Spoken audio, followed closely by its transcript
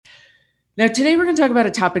Now, today we're going to talk about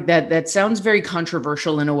a topic that sounds very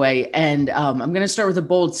controversial in a way, and I'm going to start with a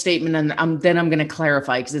bold statement, and then I'm going to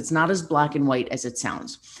clarify because it's not as black and white as it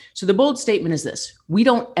sounds. So, the bold statement is this: we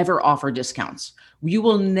don't ever offer discounts. You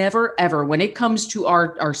will never ever, when it comes to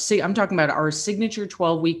I'm talking about our signature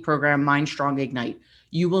 12-week program, Mind Strong Ignite.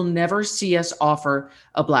 You will never see us offer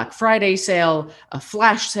a Black Friday sale, a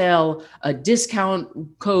flash sale, a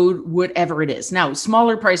discount code, whatever it is. Now,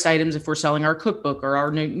 smaller priced items, if we're selling our cookbook or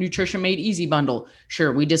our Nutrition Made Easy bundle,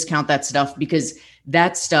 sure, we discount that stuff because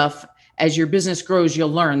that stuff, as your business grows,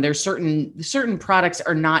 you'll learn there's certain products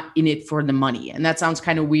are not in it for the money. And that sounds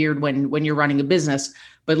kind of weird when you're running a business,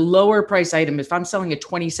 but lower price item, if I'm selling a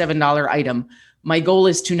 $27 item, my goal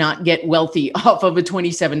is to not get wealthy off of a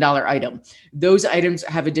 $27 item. Those items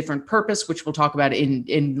have a different purpose, which we'll talk about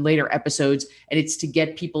in later episodes, and it's to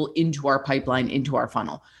get people into our pipeline, into our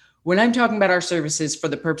funnel. When I'm talking about our services for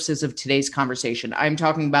the purposes of today's conversation, I'm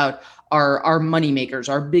talking about our money makers,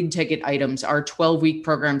 our big ticket items, our 12-week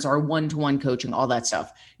programs, our one-to-one coaching, all that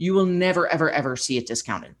stuff. You will never, ever, ever see it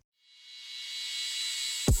discounted.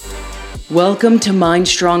 Welcome to Mind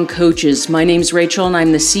Strong Coaches. My name's Rachel and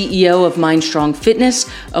I'm the CEO of Mind Strong Fitness,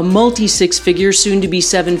 a multi-six-figure, soon-to-be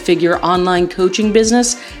seven-figure online coaching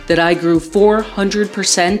business that I grew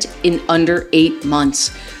 400% in under 8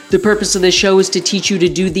 months. The purpose of this show is to teach you to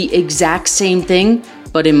do the exact same thing,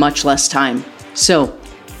 but in much less time. So,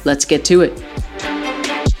 let's get to it.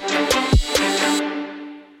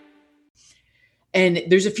 And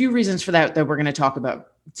there's a few reasons for that we're going to talk about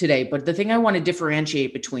today. But the thing I want to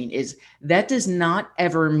differentiate between is that does not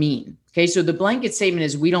ever mean, okay, so the blanket statement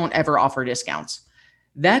is we don't ever offer discounts.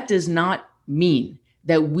 That does not mean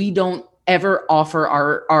that we don't ever offer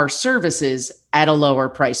our services at a lower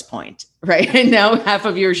price point, right? And now half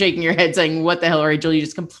of you are shaking your head saying, what the hell, Rachel? You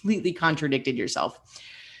just completely contradicted yourself.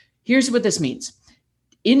 Here's what this means.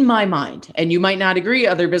 In my mind, and you might not agree,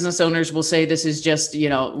 other business owners will say this is just,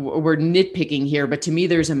 we're nitpicking here, but to me,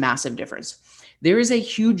 there's a massive difference. There is a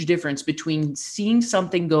huge difference between seeing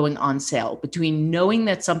something going on sale, between knowing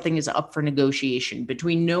that something is up for negotiation,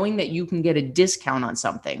 between knowing that you can get a discount on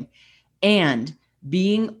something, and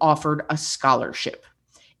being offered a scholarship.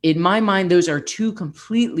 In my mind, those are two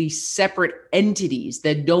completely separate entities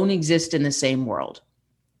that don't exist in the same world.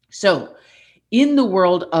 So, in the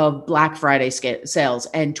world of Black Friday sales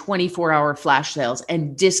and 24-hour flash sales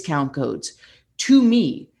and discount codes, to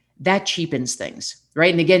me, that cheapens things,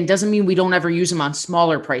 right? And again, doesn't mean we don't ever use them on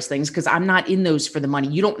smaller price things because I'm not in those for the money.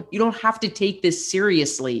 You don't have to take this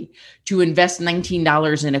seriously to invest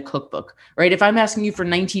 $19 in a cookbook, right? If I'm asking you for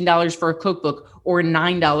 $19 for a cookbook or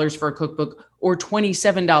 $9 for a cookbook or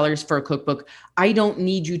 $27 for a cookbook, I don't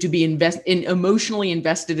need you to be emotionally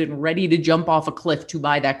invested and ready to jump off a cliff to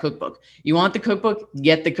buy that cookbook. You want the cookbook?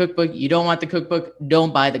 Get the cookbook. You don't want the cookbook?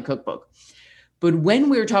 Don't buy the cookbook. But when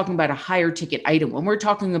we're talking about a higher ticket item, when we're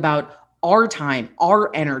talking about our time, our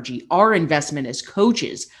energy, our investment as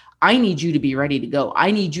coaches, I need you to be ready to go. I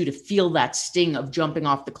need you to feel that sting of jumping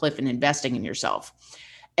off the cliff and investing in yourself.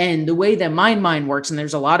 And the way that my mind works, and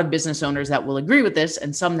there's a lot of business owners that will agree with this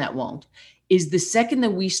and some that won't, is the second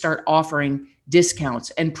that we start offering discounts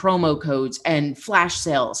and promo codes and flash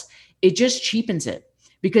sales, it just cheapens it.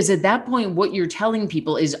 Because at that point, what you're telling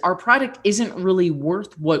people is our product isn't really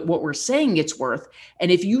worth what we're saying it's worth.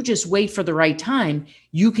 And if you just wait for the right time,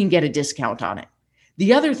 you can get a discount on it.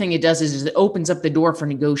 The other thing it does is it opens up the door for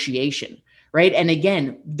negotiation, right? And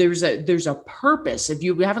again, there's a purpose. If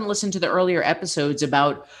you haven't listened to the earlier episodes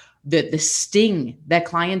about the sting that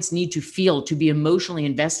clients need to feel to be emotionally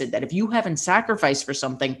invested, that if you haven't sacrificed for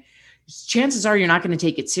something, chances are you're not going to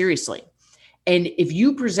take it seriously. And if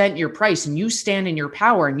you present your price and you stand in your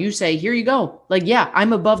power and you say, here you go, like, yeah,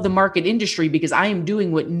 I'm above the market industry because I am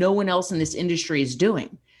doing what no one else in this industry is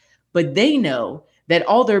doing. But they know that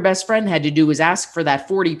all their best friend had to do was ask for that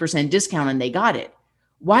 40% discount and they got it.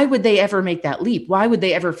 Why would they ever make that leap? Why would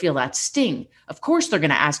they ever feel that sting? Of course, they're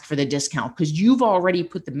going to ask for the discount because you've already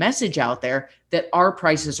put the message out there that our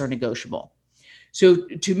prices are negotiable. So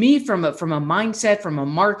to me, from a mindset, from a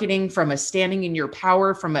marketing, from a standing in your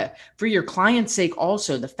power, for your client's sake,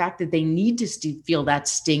 also the fact that they need to feel that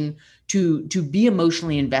sting to be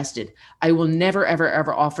emotionally invested. I will never, ever,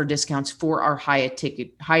 ever offer discounts for our higher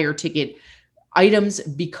ticket items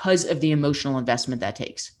because of the emotional investment that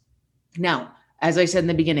takes. Now, as I said in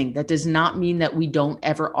the beginning, that does not mean that we don't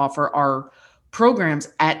ever offer our programs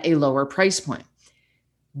at a lower price point.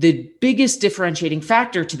 The biggest differentiating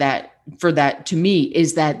factor to me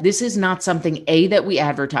is that this is not something A, that we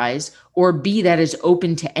advertise, or B, that is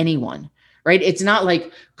open to anyone, right? It's not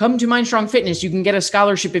like come to Mind Strong Fitness, you can get a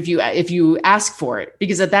scholarship if you ask for it,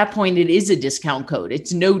 because at that point it is a discount code.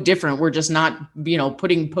 It's no different. We're just not,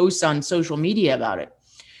 putting posts on social media about it.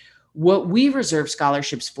 What we reserve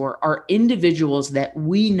scholarships for are individuals that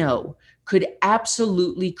we know could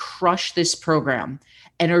absolutely crush this program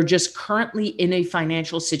and are just currently in a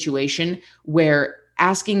financial situation where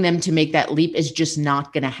asking them to make that leap is just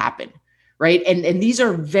not going to happen. Right. And these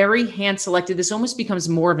are very hand selected. This almost becomes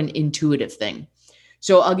more of an intuitive thing.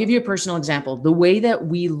 So I'll give you a personal example. The way that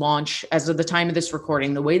we launch, as of the time of this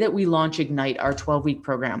recording, the way that we launch Ignite, our 12-week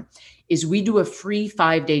program, is we do a free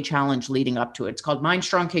 5-day challenge leading up to it. It's called Mind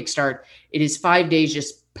Strong Kickstart. It is 5 days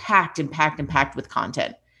just packed with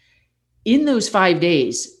content. In those 5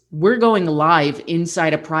 days, we're going live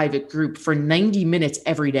inside a private group for 90 minutes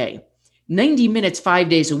every day. 90 minutes, 5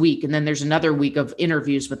 days a week. And then there's another week of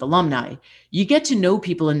interviews with alumni. You get to know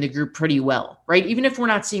people in the group pretty well, right? Even if we're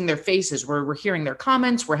not seeing their faces, we're hearing their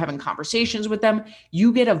comments, we're having conversations with them.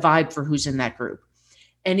 You get a vibe for who's in that group.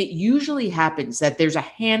 And it usually happens that there's a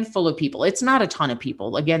handful of people. It's not a ton of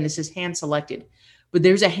people. Again, this is hand selected, but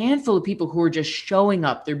there's a handful of people who are just showing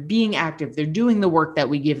up. They're being active. They're doing the work that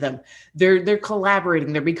we give them. They're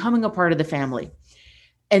collaborating. They're becoming a part of the family.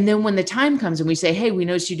 And then when the time comes and we say, hey, we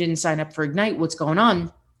noticed you didn't sign up for Ignite, what's going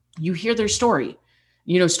on? You hear their story.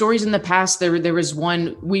 Stories in the past, there was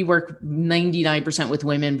one, we work 99% with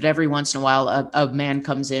women, but every once in a while a man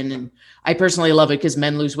comes in, and I personally love it because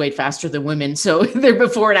men lose weight faster than women. So their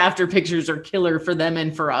before and after pictures are killer for them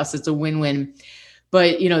and for us. It's a win-win.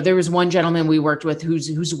 But, there was one gentleman we worked with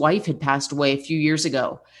whose wife had passed away a few years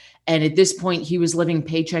ago. And at this point, he was living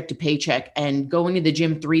paycheck to paycheck and going to the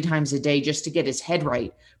gym 3 times a day just to get his head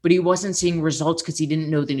right. But he wasn't seeing results because he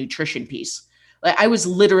didn't know the nutrition piece. I was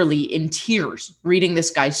literally in tears reading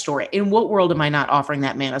this guy's story. In what world am I not offering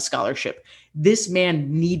that man a scholarship? This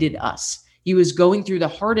man needed us. He was going through the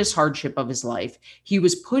hardest hardship of his life. He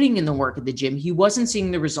was putting in the work at the gym. He wasn't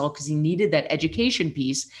seeing the result because he needed that education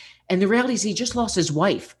piece. And the reality is he just lost his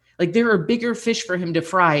wife. Like, there are bigger fish for him to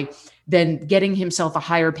fry than getting himself a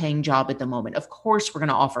higher paying job at the moment. Of course, we're going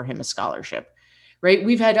to offer him a scholarship, right?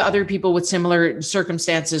 We've had other people with similar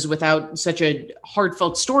circumstances without such a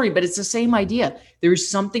heartfelt story, but it's the same idea. There's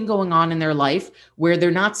something going on in their life where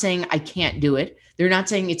they're not saying, I can't do it. They're not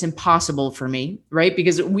saying it's impossible for me, right?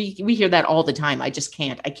 Because we hear that all the time. I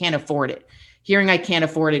can't afford it. Hearing I can't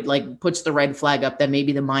afford it like puts the red flag up that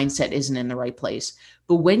maybe the mindset isn't in the right place.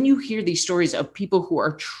 But when you hear these stories of people who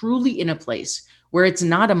are truly in a place where it's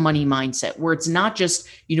not a money mindset, where it's not just,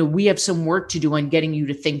 we have some work to do on getting you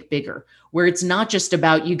to think bigger, where it's not just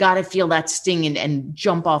about you got to feel that sting and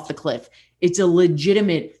jump off the cliff. It's a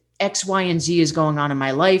legitimate X, Y, and Z is going on in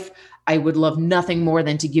my life. I would love nothing more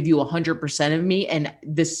than to give you 100% of me. And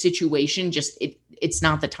the situation it's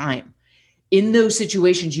not the time. In those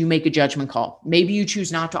situations, you make a judgment call. Maybe you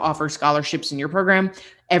choose not to offer scholarships in your program.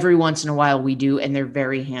 Every once in a while we do, and they're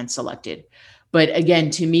very hand selected. But again,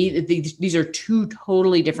 to me, these are 2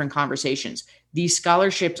 totally different conversations. These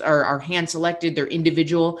scholarships are hand selected, they're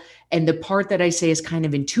individual. And the part that I say is kind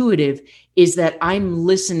of intuitive is that I'm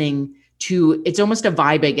listening to, it's almost a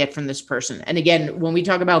vibe I get from this person. And again, when we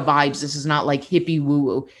talk about vibes, this is not like hippie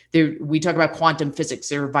woo woo. We talk about quantum physics.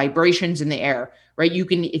 There are vibrations in the air, right?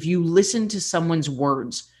 If you listen to someone's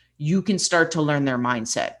words, you can start to learn their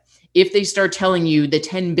mindset. If they start telling you the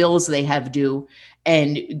 10 bills they have due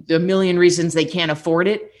and the million reasons they can't afford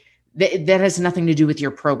it, that has nothing to do with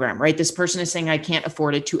your program, right? This person is saying, I can't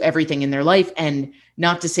afford it to everything in their life. And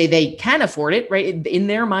not to say they can afford it, right? In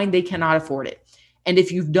their mind, they cannot afford it. And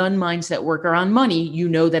if you've done mindset work around money, you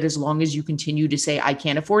know that as long as you continue to say, I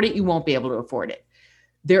can't afford it, you won't be able to afford it.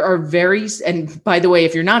 There are and by the way,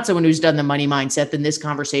 if you're not someone who's done the money mindset, then this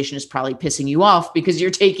conversation is probably pissing you off because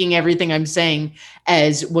you're taking everything I'm saying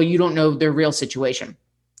as, well, you don't know their real situation.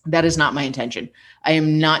 That is not my intention. I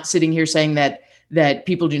am not sitting here saying that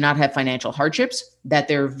people do not have financial hardships, that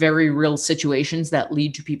there are very real situations that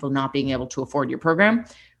lead to people not being able to afford your program.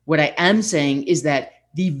 What I am saying is that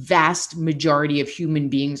the vast majority of human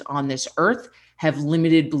beings on this earth have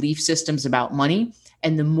limited belief systems about money.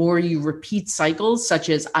 And the more you repeat cycles such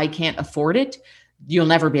as I can't afford it, you'll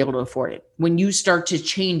never be able to afford it. When you start to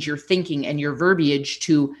change your thinking and your verbiage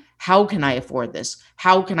to how can I afford this?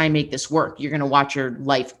 How can I make this work? You're going to watch your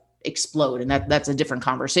life explode. And that's a different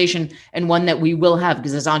conversation, and one that we will have,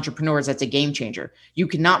 because as entrepreneurs, that's a game changer. You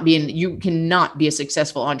cannot be a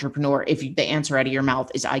successful entrepreneur if the answer out of your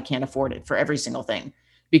mouth is I can't afford it for every single thing,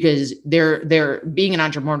 because they're being an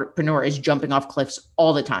entrepreneur is jumping off cliffs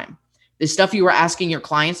all the time. The stuff you are asking your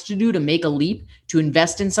clients to do, to make a leap, to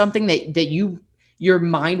invest in something that you your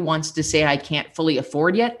mind wants to say, I can't fully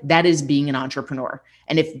afford yet, that is being an entrepreneur.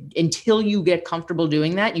 And if until you get comfortable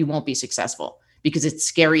doing that, you won't be successful because it's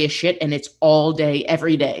scary as shit and it's all day,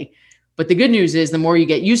 every day. But the good news is the more you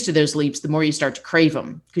get used to those leaps, the more you start to crave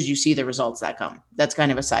them because you see the results that come. That's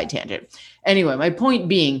kind of a side tangent. Anyway, my point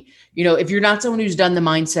being, if you're not someone who's done the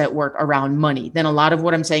mindset work around money, then a lot of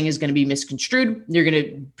what I'm saying is going to be misconstrued. You're going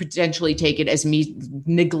to potentially take it as me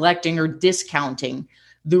neglecting or discounting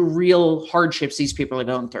the real hardships these people are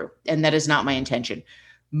going through. And that is not my intention.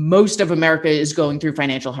 Most of America is going through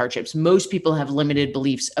financial hardships. Most people have limited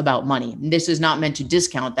beliefs about money. This is not meant to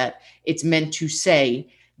discount that. It's meant to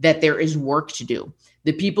say that there is work to do.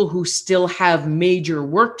 The people who still have major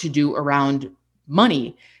work to do around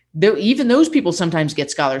money, even those people sometimes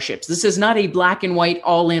get scholarships. This is not a black and white,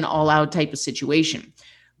 all in, all out type of situation.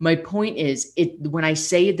 My point is, when I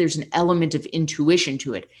say there's an element of intuition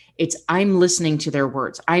to it, it's I'm listening to their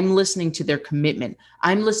words. I'm listening to their commitment.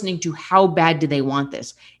 I'm listening to how bad do they want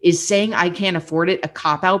this? Is saying I can't afford it a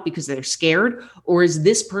cop-out because they're scared? Or is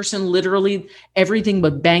this person literally everything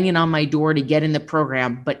but banging on my door to get in the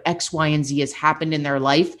program, but X, Y, and Z has happened in their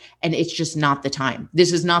life and it's just not the time.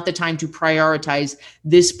 This is not the time to prioritize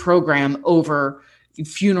this program over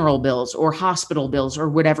funeral bills or hospital bills or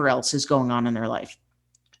whatever else is going on in their life.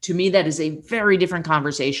 To me, that is a very different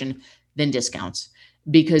conversation than discounts,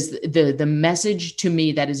 because the message to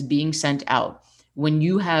me that is being sent out when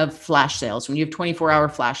you have flash sales, when you have 24-hour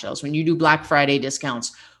flash sales, when you do Black Friday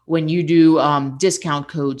discounts, when you do discount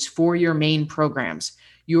codes for your main programs,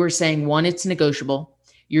 you are saying, one, it's negotiable.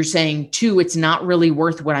 You're saying, two, it's not really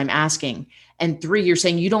worth what I'm asking. And three, you're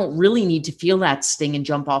saying you don't really need to feel that sting and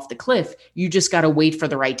jump off the cliff. You just got to wait for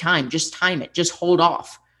the right time. Just time it. Just hold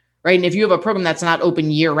off. Right. And if you have a program that's not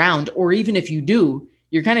open year round, or even if you do,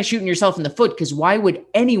 you're kind of shooting yourself in the foot, because why would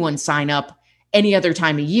anyone sign up any other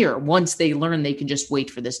time of year once they learn they can just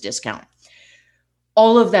wait for this discount?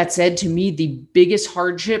 All of that said, to me, the biggest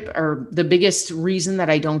hardship or the biggest reason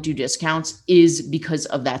that I don't do discounts is because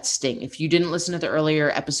of that sting. If you didn't listen to the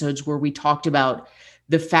earlier episodes where we talked about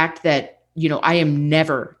the fact that, I am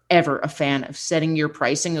never, ever a fan of setting your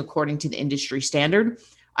pricing according to the industry standard.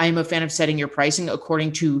 I am a fan of setting your pricing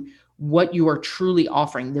according to what you are truly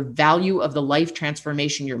offering, the value of the life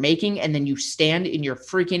transformation you're making. And then you stand in your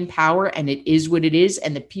freaking power, and it is what it is.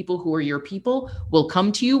 And the people who are your people will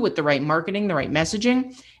come to you with the right marketing, the right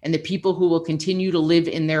messaging. And the people who will continue to live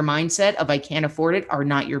in their mindset of I can't afford it are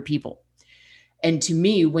not your people. And to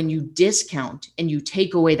me, when you discount and you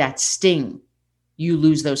take away that sting, you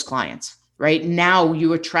lose those clients. Right now,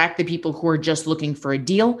 you attract the people who are just looking for a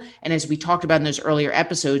deal. And as we talked about in those earlier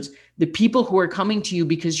episodes, the people who are coming to you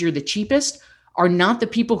because you're the cheapest are not the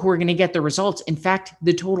people who are going to get the results. In fact,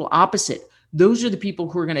 the total opposite. Those are the people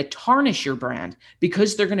who are going to tarnish your brand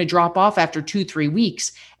because they're going to drop off after 2-3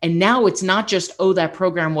 weeks. And now it's not just, oh, that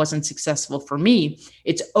program wasn't successful for me.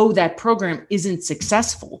 It's, oh, that program isn't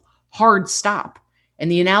successful. Hard stop. And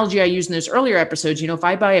the analogy I used in those earlier episodes, if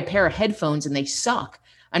I buy a pair of headphones and they suck,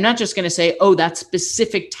 I'm not just going to say, oh, that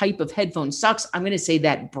specific type of headphone sucks. I'm going to say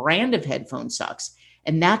that brand of headphone sucks.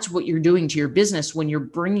 And that's what you're doing to your business when you're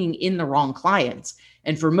bringing in the wrong clients.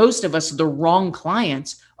 And for most of us, the wrong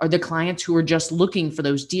clients are the clients who are just looking for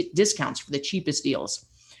those discounts, for the cheapest deals.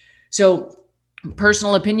 So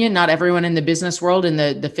personal opinion, not everyone in the business world and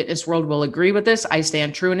the fitness world will agree with this. I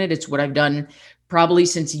stand true in it. It's what I've done probably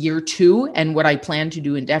since year 2 and what I plan to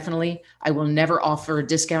do indefinitely. I will never offer a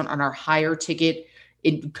discount on our higher ticket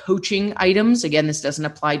in coaching items. Again, this doesn't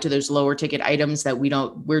apply to those lower ticket items that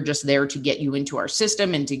we're just there to get you into our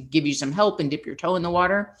system and to give you some help and dip your toe in the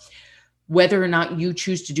water. Whether or not you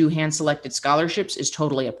choose to do hand selected scholarships is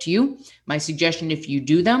totally up to you. My suggestion, if you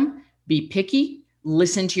do them, be picky,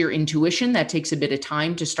 listen to your intuition. That takes a bit of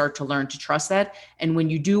time to start to learn to trust that. And when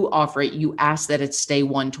you do offer it, you ask that it stay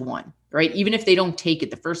one-to-one. Right? Even if they don't take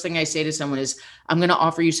it, the first thing I say to someone is, I'm going to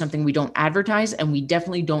offer you something we don't advertise, and we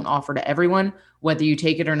definitely don't offer to everyone. Whether you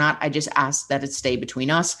take it or not, I just ask that it stay between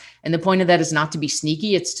us. And the point of that is not to be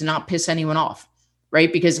sneaky. It's to not piss anyone off,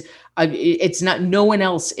 right? Because it's not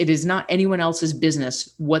it is not anyone else's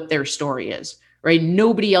business what their story is, right?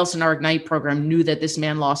 Nobody else in our Ignite program knew that this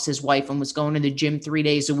man lost his wife and was going to the gym 3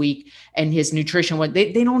 days a week, and his nutrition,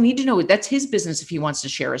 they don't need to know it. That's his business if he wants to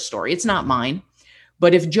share his story. It's not mine.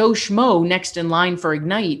 But if Joe Schmo next in line for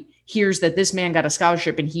Ignite hears that this man got a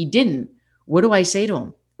scholarship and he didn't, what do I say to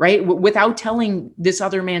him, right? Without telling this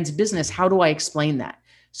other man's business, how do I explain that?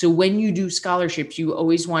 So when you do scholarships, you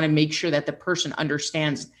always want to make sure that the person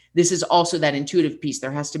understands this is also that intuitive piece. There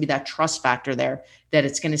has to be that trust factor there, that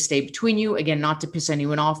it's going to stay between you. Again, not to piss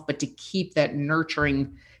anyone off, but to keep that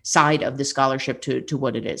nurturing side of the scholarship to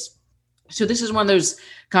what it is. So this is one of those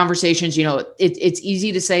conversations, it's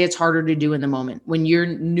easy to say, it's harder to do in the moment. When you're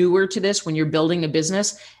newer to this, when you're building a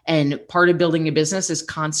business, and part of building a business is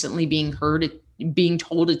constantly being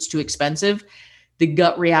told it's too expensive, the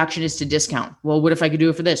gut reaction is to discount. Well, what if I could do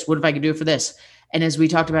it for this? What if I could do it for this? And as we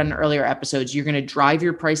talked about in earlier episodes, you're going to drive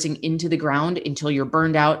your pricing into the ground until you're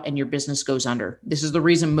burned out and your business goes under. This is the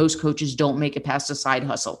reason most coaches don't make it past a side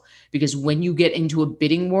hustle, because when you get into a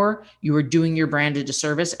bidding war, you are doing your brand a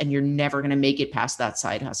disservice and you're never going to make it past that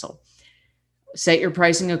side hustle. Set your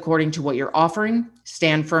pricing according to what you're offering.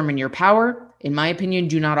 Stand firm in your power. In my opinion,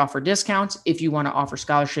 do not offer discounts. If you want to offer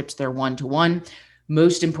scholarships, they're one-to-one.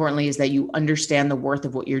 Most importantly is that you understand the worth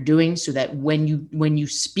of what you're doing, so that when you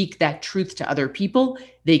speak that truth to other people,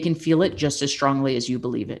 they can feel it just as strongly as you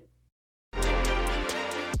believe it.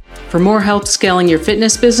 For more help scaling your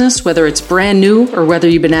fitness business, whether it's brand new or whether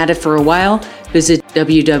you've been at it for a while, visit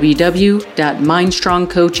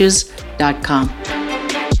www.mindstrongcoaches.com.